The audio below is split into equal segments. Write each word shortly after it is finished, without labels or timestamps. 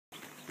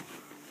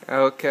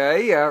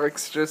Okay,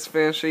 Alex just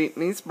finished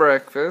eating his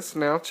breakfast.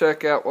 Now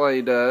check out what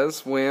he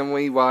does when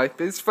we wipe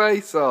his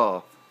face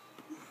off.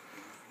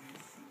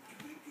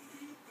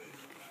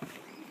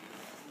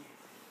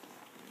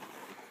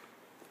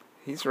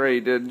 He's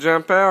ready to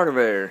jump out of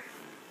there.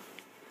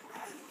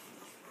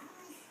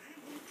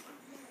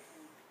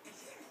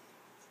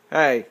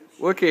 Hey,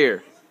 look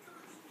here.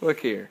 Look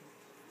here.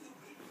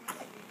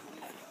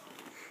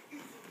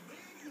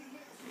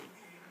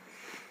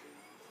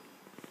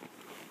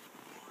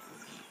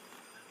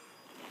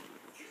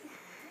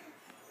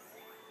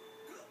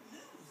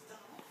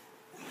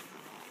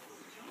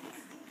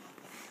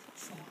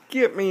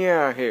 Get me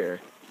out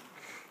here.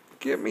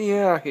 Get me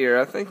out here.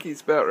 I think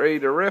he's about ready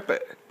to rip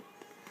it.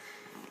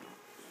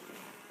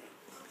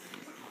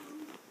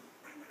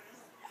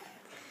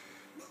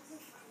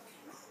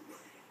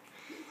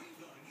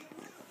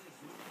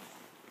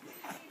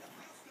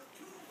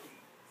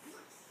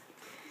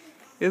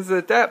 Is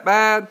it that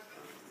bad?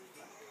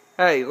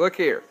 Hey, look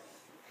here.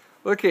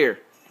 Look here.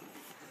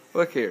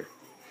 Look here.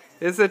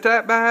 Is it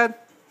that bad?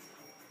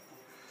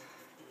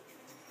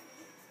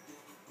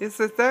 Is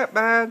it that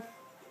bad?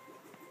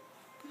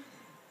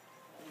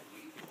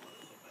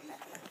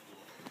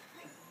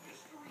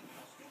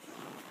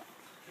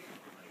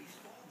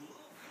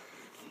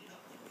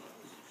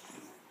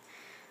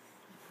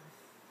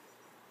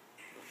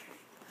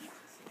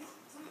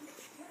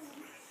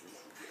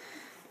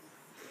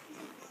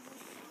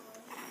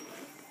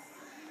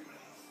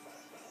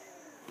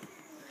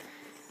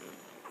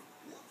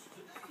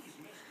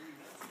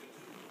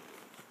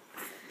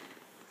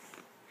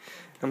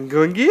 I'm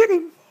going to get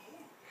him.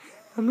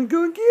 I'm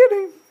going to get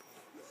him.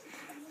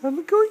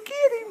 I'm going to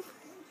get him.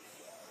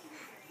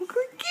 I'm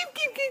going to get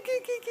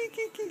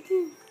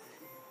him.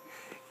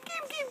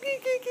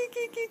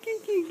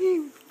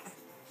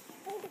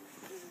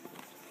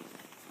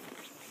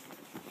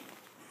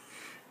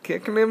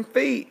 Kicking them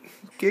feet.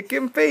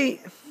 Kicking feet.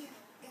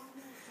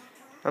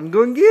 I'm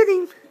going to get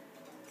him.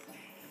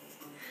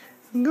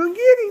 I'm going to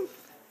get him.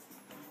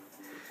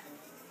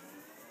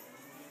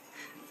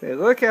 Say,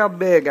 look how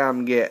big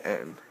I'm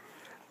getting.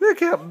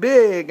 Look how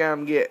big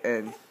I'm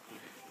getting.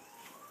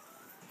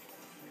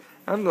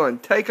 I'm going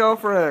to take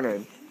off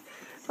running.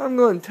 I'm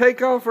going to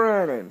take off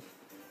running.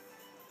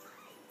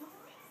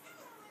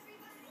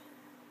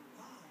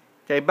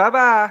 Say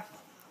bye-bye.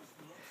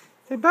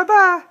 Say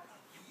bye-bye.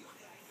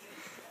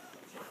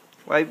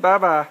 Wait,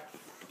 bye-bye.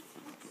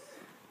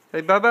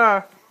 Say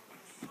bye-bye.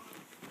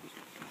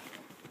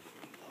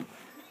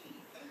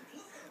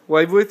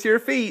 Wave with your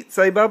feet.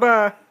 Say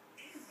bye-bye.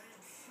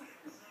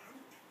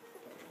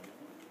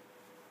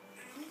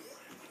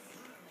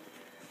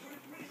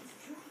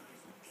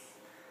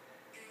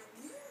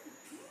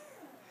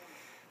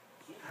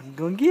 I'm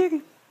gonna get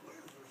him.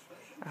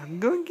 I'm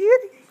gonna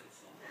get him.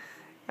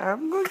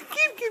 I'm gonna give.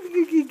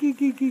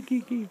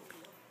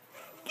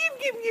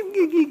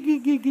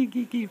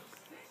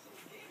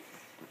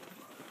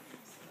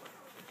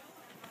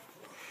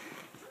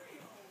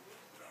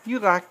 You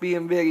like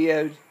being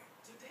videoed?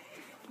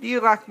 Do you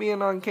like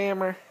being on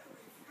camera?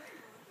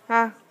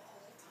 Huh?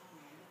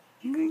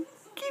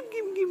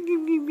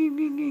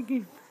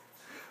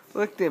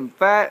 Look them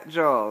fat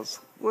jaws.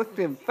 Look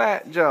them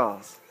fat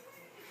jaws.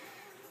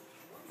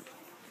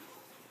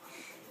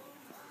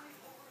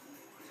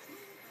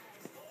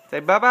 Say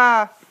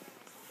bye-bye.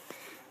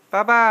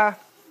 Bye-bye.